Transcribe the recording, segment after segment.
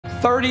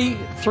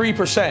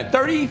33%.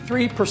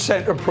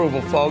 33%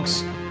 approval,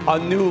 folks. A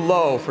new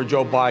low for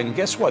Joe Biden.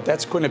 Guess what?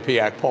 That's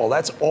Quinnipiac poll.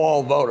 That's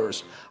all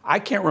voters. I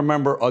can't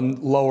remember a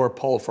lower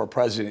poll for a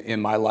president in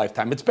my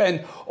lifetime. It's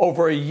been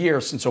over a year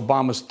since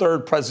Obama's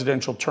third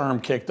presidential term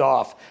kicked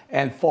off,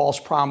 and false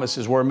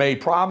promises were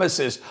made.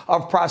 Promises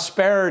of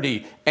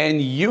prosperity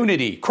and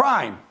unity.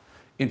 Crime,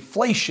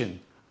 inflation,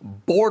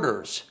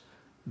 borders.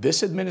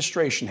 This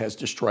administration has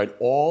destroyed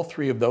all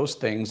three of those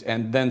things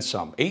and then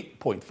some.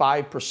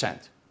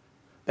 8.5%.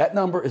 That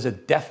number is a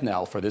death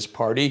knell for this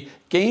party.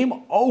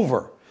 Game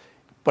over.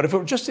 But if it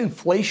were just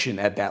inflation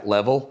at that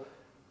level,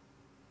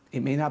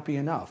 it may not be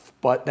enough.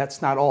 But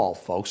that's not all,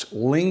 folks.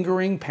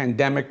 Lingering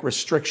pandemic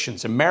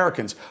restrictions.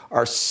 Americans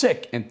are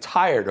sick and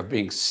tired of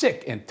being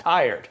sick and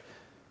tired.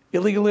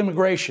 Illegal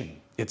immigration.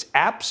 It's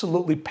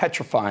absolutely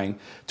petrifying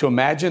to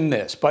imagine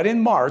this. But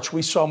in March,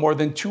 we saw more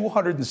than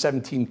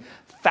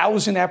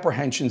 217,000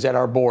 apprehensions at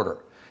our border.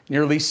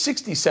 Nearly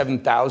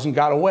 67,000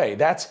 got away.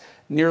 That's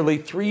nearly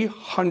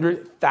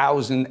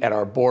 300,000 at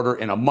our border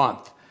in a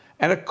month.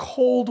 And a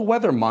cold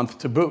weather month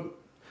to boot.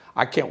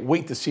 I can't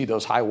wait to see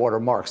those high water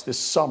marks this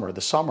summer, the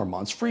summer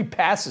months, free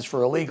passes for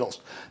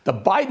illegals. The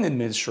Biden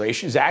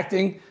administration is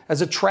acting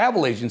as a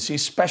travel agency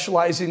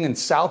specializing in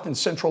South and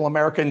Central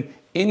American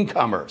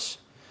incomers.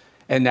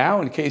 And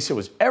now, in case it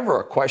was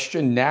ever a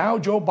question, now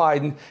Joe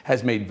Biden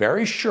has made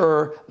very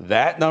sure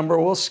that number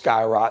will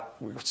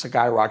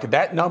skyrocket.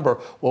 That number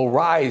will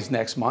rise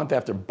next month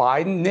after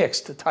Biden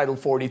nixed Title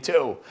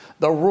 42,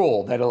 the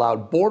rule that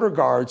allowed border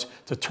guards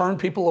to turn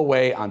people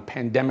away on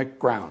pandemic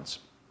grounds.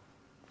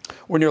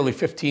 We're nearly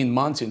 15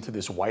 months into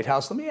this White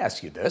House. Let me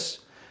ask you this.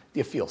 Do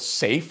you feel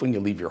safe when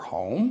you leave your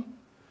home?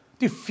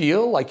 Do you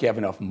feel like you have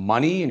enough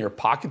money in your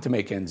pocket to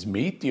make ends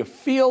meet? Do you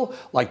feel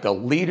like the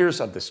leaders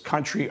of this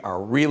country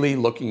are really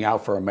looking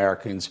out for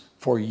Americans,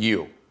 for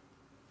you?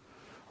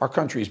 Our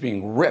country is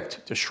being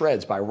ripped to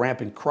shreds by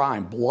rampant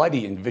crime,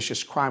 bloody and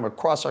vicious crime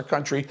across our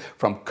country,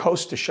 from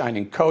coast to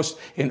shining coast,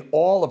 in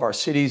all of our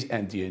cities.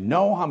 And do you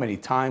know how many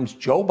times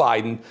Joe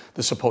Biden,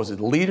 the supposed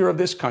leader of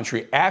this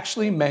country,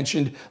 actually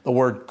mentioned the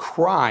word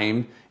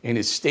crime in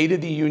his State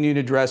of the Union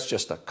address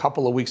just a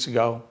couple of weeks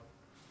ago?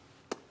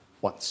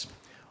 Once.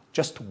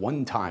 Just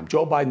one time.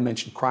 Joe Biden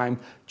mentioned crime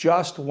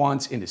just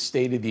once in his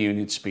State of the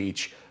Union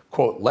speech.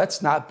 Quote,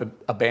 "Let's not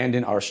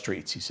abandon our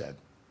streets," he said.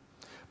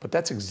 But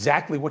that's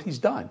exactly what he's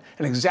done,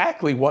 and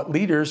exactly what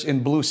leaders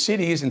in blue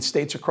cities and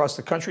states across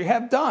the country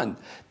have done.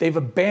 They've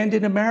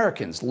abandoned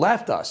Americans,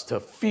 left us to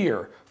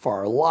fear for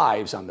our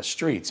lives on the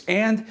streets.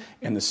 And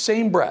in the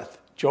same breath,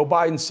 Joe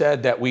Biden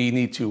said that we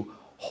need to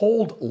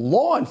hold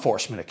law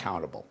enforcement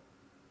accountable.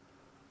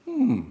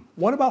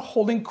 What about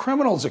holding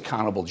criminals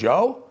accountable,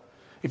 Joe?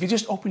 If you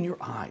just open your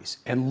eyes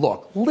and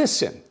look,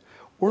 listen,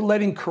 we're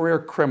letting career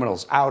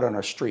criminals out on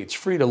our streets,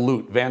 free to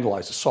loot,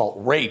 vandalize, assault,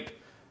 rape,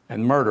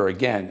 and murder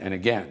again and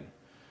again.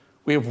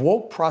 We have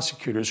woke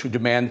prosecutors who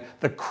demand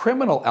the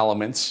criminal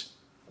elements'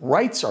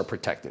 rights are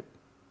protected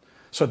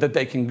so that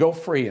they can go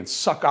free and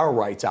suck our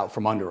rights out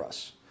from under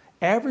us.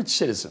 Average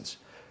citizens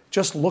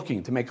just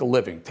looking to make a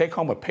living, take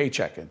home a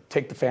paycheck and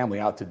take the family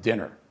out to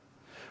dinner.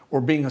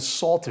 We're being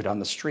assaulted on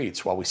the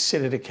streets while we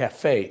sit at a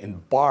cafe,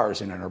 in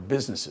bars, and in our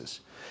businesses.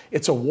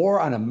 It's a war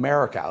on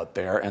America out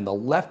there, and the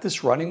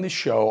leftists running the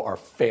show are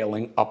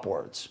failing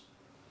upwards.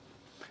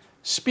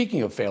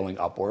 Speaking of failing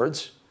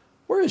upwards,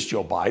 where is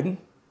Joe Biden?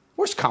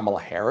 Where's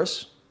Kamala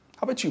Harris?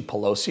 How about you,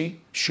 Pelosi,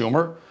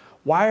 Schumer?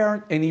 Why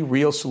aren't any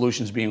real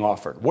solutions being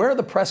offered? Where are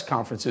the press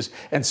conferences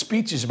and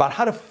speeches about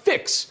how to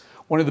fix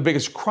one of the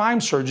biggest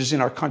crime surges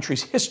in our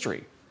country's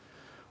history?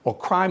 Well,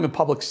 crime and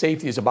public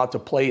safety is about to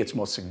play its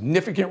most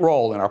significant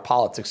role in our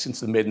politics since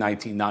the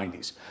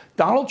mid-1990s.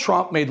 Donald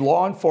Trump made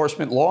law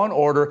enforcement, law and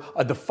order,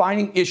 a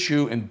defining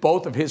issue in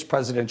both of his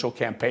presidential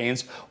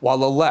campaigns, while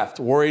the left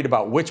worried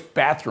about which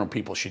bathroom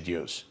people should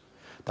use.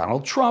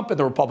 Donald Trump and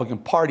the Republican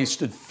Party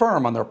stood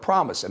firm on their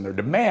promise and their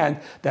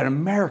demand that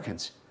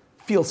Americans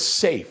feel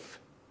safe.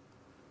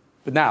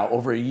 But now,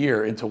 over a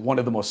year into one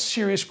of the most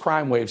serious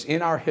crime waves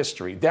in our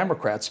history,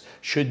 Democrats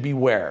should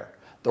beware.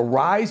 The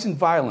rise in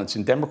violence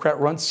in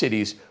Democrat-run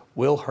cities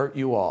will hurt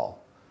you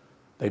all.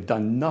 They've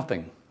done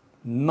nothing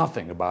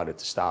about it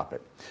to stop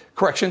it.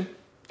 Correction,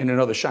 in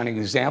another shining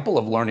example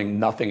of learning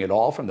nothing at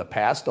all from the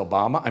past,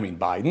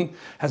 Biden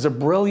has a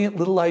brilliant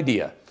little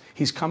idea.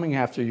 He's coming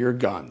after your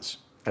guns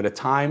at a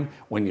time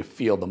when you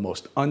feel the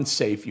most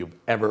unsafe you've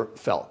ever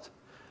felt.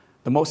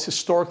 The most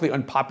historically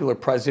unpopular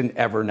president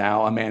ever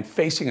now, a man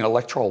facing an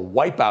electoral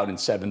wipeout in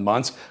 7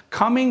 months,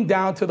 coming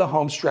down to the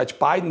home stretch.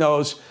 Biden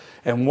knows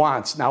and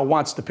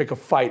wants to pick a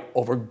fight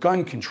over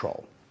gun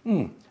control,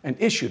 an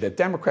issue that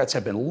Democrats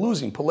have been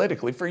losing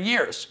politically for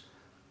years.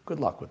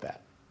 Good luck with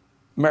that.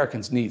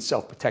 Americans need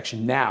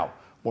self-protection now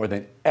more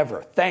than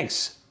ever,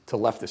 thanks to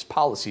leftist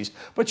policies.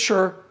 But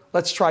sure,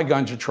 let's try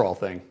gun control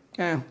thing.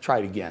 Try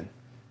it again.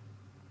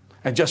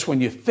 And just when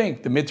you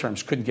think the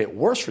midterms couldn't get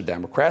worse for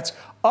Democrats,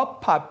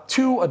 up pop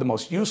two of the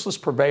most useless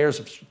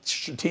purveyors of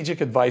strategic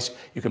advice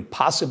you can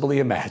possibly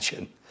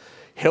imagine: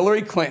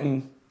 Hillary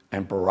Clinton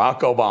and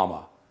Barack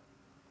Obama.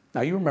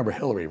 Now, you remember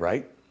Hillary,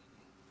 right?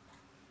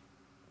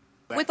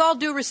 With all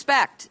due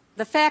respect,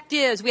 the fact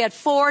is we had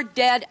 4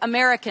 dead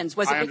Americans.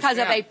 Was it because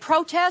of a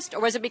protest,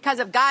 or was it because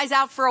of guys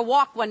out for a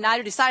walk one night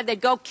who decided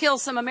they'd go kill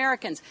some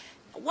Americans?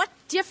 What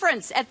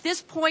difference at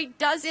this point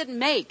does it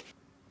make?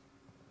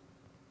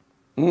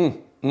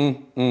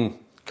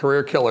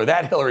 Career killer.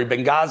 That Hillary,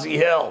 Benghazi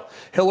Hill.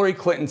 Hillary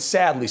Clinton,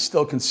 sadly,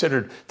 still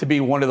considered to be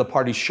one of the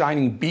party's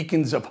shining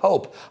beacons of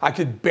hope. I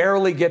could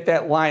barely get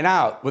that line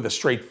out with a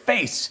straight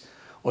face.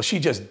 Well, she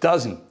just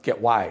doesn't get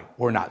why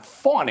we're not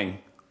fawning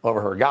over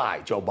her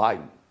guy, Joe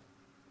Biden.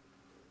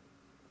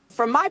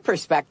 From my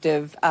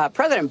perspective,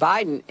 President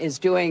Biden is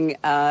doing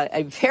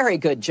a very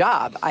good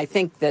job. I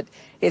think that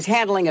his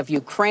handling of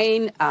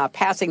Ukraine,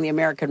 passing the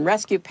American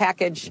Rescue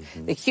Package,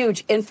 the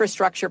huge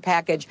infrastructure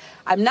package.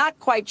 I'm not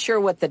quite sure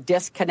what the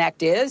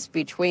disconnect is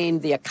between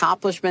the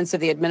accomplishments of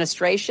the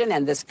administration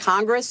and this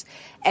Congress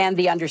and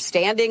the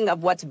understanding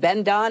of what's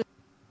been done.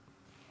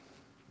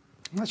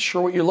 I'm not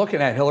sure what you're looking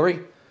at, Hillary.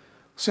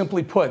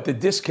 Simply put, the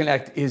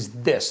disconnect is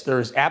this. There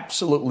is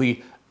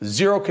absolutely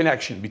zero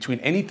connection between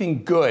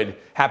anything good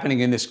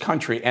happening in this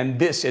country and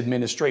this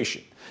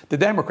administration. The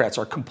Democrats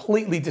are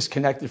completely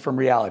disconnected from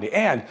reality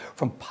and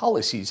from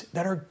policies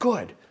that are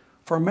good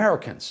for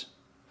Americans.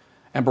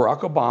 And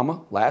Barack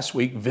Obama, last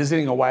week,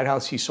 visiting a White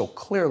House he so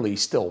clearly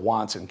still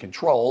wants and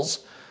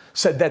controls,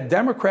 said that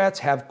Democrats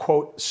have,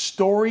 quote,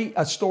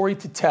 a story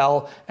to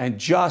tell and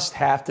just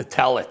have to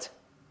tell it.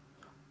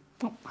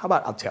 Well, how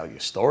about I'll tell you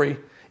a story?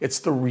 It's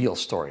the real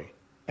story,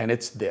 and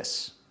it's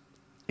this.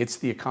 It's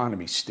the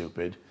economy,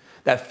 stupid.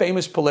 That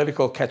famous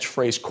political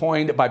catchphrase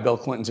coined by Bill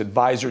Clinton's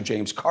advisor,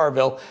 James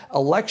Carville,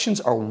 elections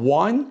are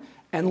won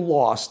and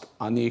lost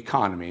on the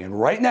economy. And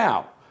right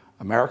now,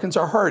 Americans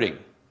are hurting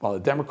while the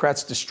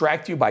Democrats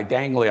distract you by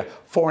dangling a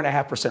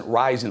 4.5%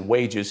 rise in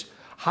wages.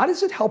 How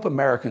does it help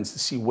Americans to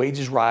see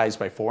wages rise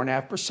by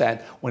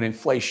 4.5% when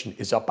inflation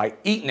is up by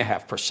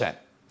 8.5%?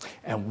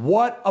 And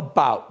what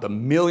about the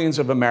millions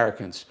of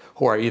Americans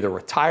who are either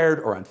retired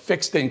or on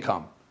fixed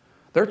income?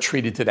 They're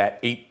treated to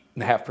that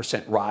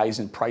 8.5% rise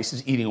in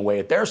prices eating away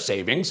at their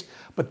savings,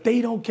 but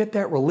they don't get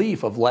that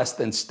relief of less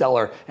than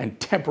stellar and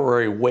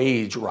temporary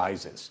wage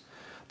rises.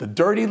 The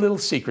dirty little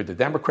secret the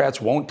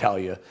Democrats won't tell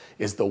you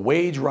is the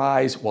wage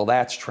rise, well,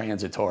 that's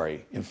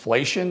transitory.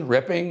 Inflation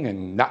ripping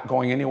and not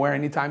going anywhere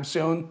anytime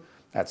soon,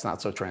 that's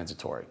not so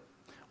transitory.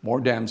 More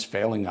Dems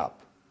failing up.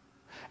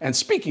 And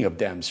speaking of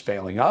Dems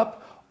failing up,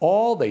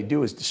 all they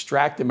do is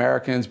distract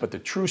Americans, but the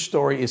true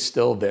story is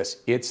still this.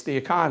 It's the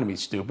economy,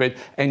 stupid,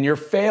 and you're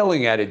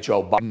failing at it,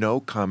 Joe Biden. No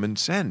common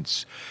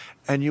sense.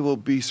 And you will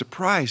be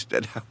surprised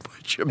at how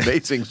much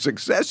amazing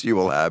success you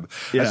will have,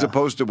 as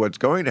opposed to what's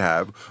going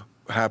to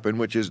happen,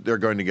 which is they're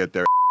going to get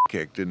their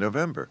kicked in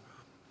November.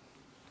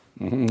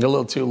 A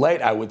little too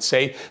late, I would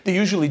say. The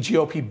usually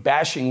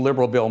GOP-bashing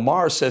liberal Bill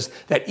Maher says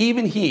that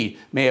even he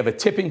may have a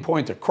tipping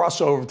point to cross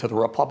over to the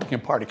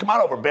Republican Party. Come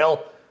on over,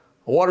 Bill.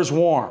 The water's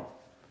warm.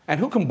 And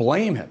who can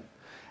blame him?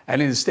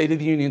 And in his State of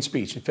the Union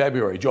speech in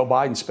February, Joe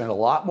Biden spent a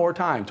lot more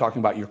time talking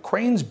about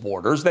Ukraine's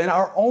borders than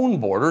our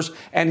own borders.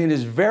 And in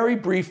his very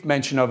brief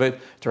mention of it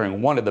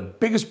during one of the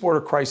biggest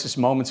border crisis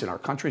moments in our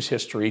country's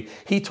history,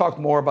 he talked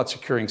more about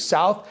securing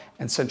South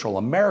and Central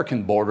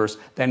American borders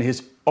than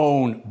his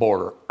own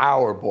border,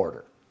 our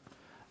border.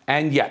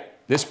 And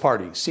yet, this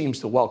party seems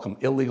to welcome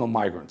illegal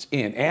migrants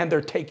in, and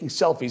they're taking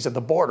selfies at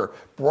the border,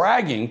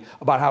 bragging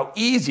about how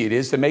easy it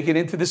is to make it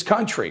into this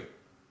country.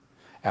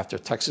 After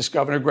Texas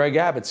Governor Greg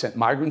Abbott sent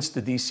migrants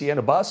to D.C. in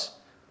a bus,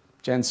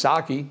 Jen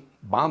Psaki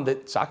bombed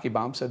it. Psaki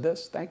bomb said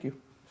this. Thank you.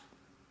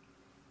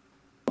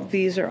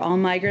 These are all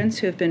migrants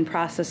who have been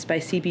processed by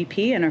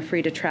CBP and are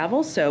free to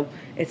travel. So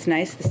it's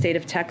nice the state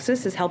of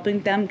Texas is helping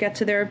them get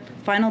to their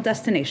final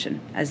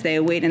destination as they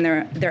await in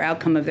their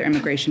outcome of their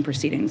immigration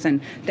proceedings.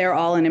 And they're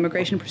all in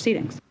immigration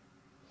proceedings.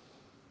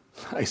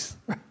 Nice.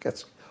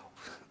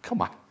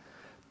 Come on.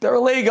 They're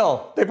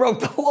illegal. They broke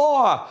the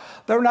law.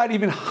 They're not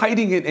even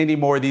hiding it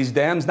anymore, these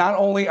Dems. Not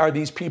only are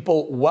these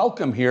people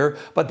welcome here,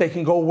 but they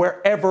can go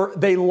wherever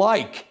they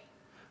like.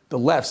 The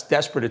left's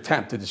desperate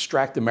attempt to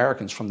distract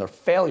Americans from their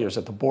failures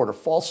at the border,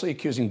 falsely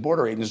accusing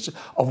border agents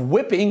of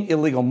whipping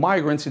illegal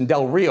migrants in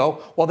Del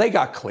Rio, well, they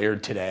got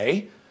cleared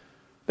today.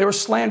 They were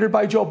slandered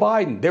by Joe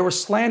Biden. They were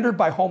slandered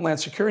by Homeland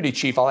Security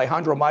Chief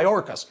Alejandro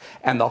Mayorkas.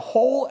 And the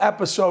whole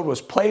episode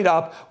was played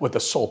up with the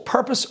sole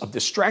purpose of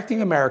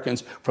distracting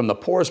Americans from the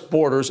porous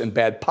borders and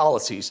bad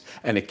policies.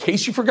 And in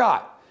case you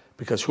forgot,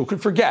 because who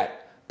could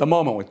forget the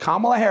moment when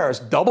Kamala Harris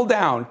doubled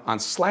down on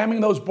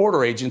slamming those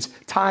border agents,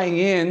 tying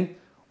in,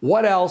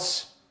 what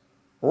else?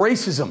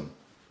 Racism.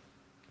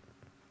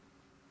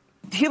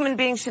 Human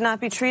beings should not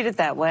be treated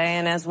that way,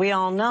 and as we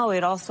all know,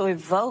 it also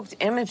evoked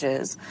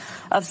images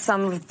of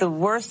some of the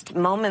worst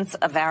moments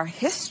of our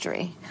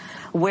history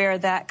where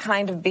that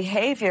kind of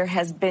behavior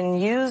has been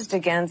used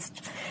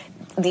against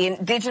the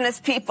indigenous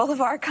people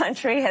of our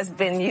country, has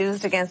been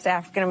used against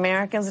African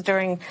Americans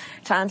during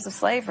times of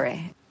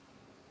slavery.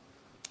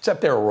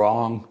 Except they're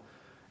wrong.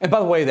 And by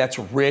the way, that's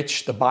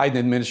rich, the Biden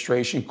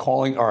administration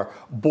calling our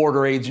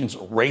border agents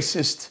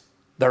racist.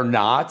 They're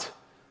not.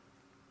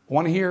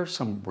 Want to hear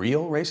some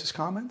real racist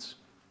comments?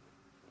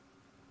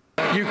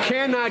 You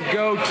cannot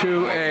go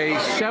to a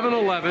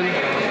 7-Eleven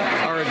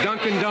or a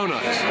Dunkin'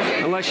 Donuts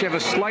unless you have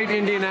a slight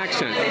Indian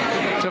accent.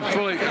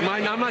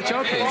 I'm not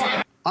joking.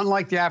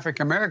 Unlike the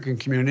African-American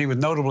community, with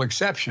notable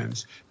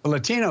exceptions, the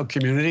Latino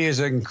community is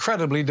an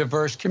incredibly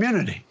diverse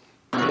community.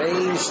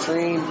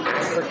 Mainstream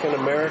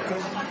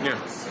African-American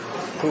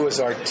who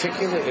is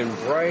articulate and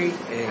bright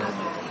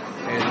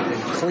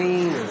and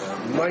clean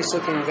and a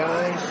nice-looking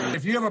guy.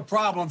 If you have a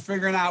problem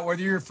figuring out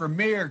whether you're for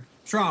me or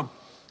Trump,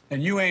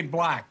 then you ain't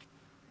black.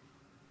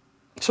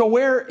 So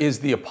where is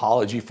the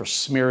apology for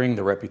smearing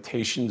the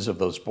reputations of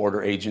those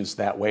border agents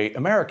that way?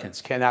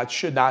 Americans cannot,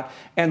 should not,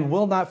 and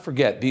will not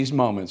forget these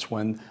moments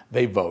when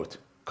they vote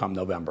come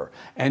November.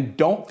 And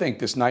don't think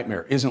this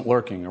nightmare isn't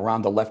lurking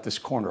around the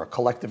leftist corner. A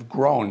collective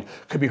groan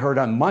could be heard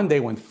on Monday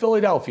when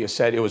Philadelphia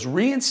said it was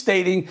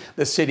reinstating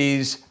the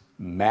city's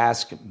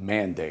mask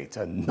mandate.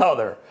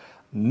 Another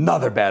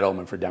bad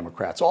omen for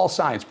Democrats. All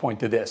signs point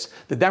to this.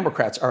 The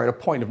Democrats are at a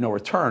point of no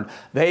return.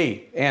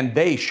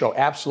 They show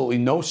absolutely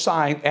no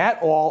sign at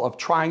all of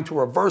trying to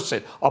reverse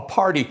it. A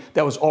party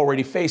that was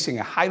already facing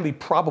a highly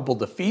probable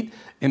defeat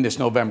in this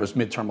November's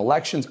midterm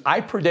elections, I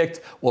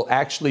predict will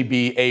actually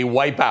be a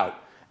wipeout.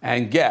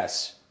 And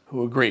guess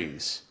who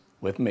agrees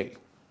with me?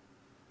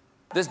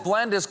 This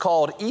blend is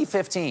called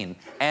E15,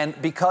 and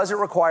because it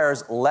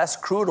requires less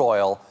crude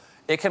oil,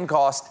 it can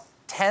cost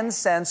 10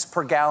 cents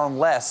per gallon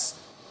less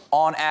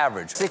on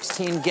average.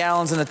 16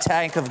 gallons in a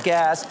tank of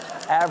gas,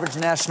 average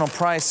national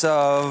price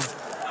of,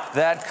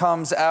 that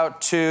comes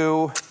out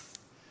to,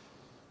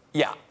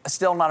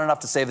 still not enough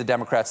to save the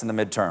Democrats in the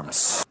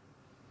midterms.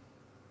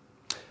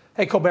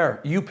 Hey, Colbert,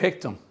 you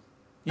picked him.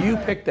 You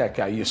picked that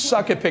guy. You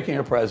suck at picking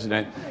a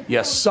president.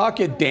 You suck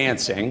at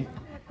dancing.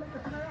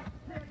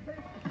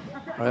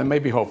 Well, there may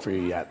be hope for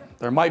you yet.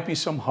 There might be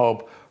some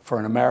hope for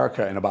an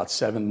America in about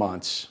 7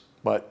 months,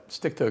 but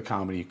stick to the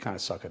comedy. You kind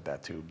of suck at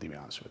that too, to be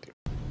honest with you.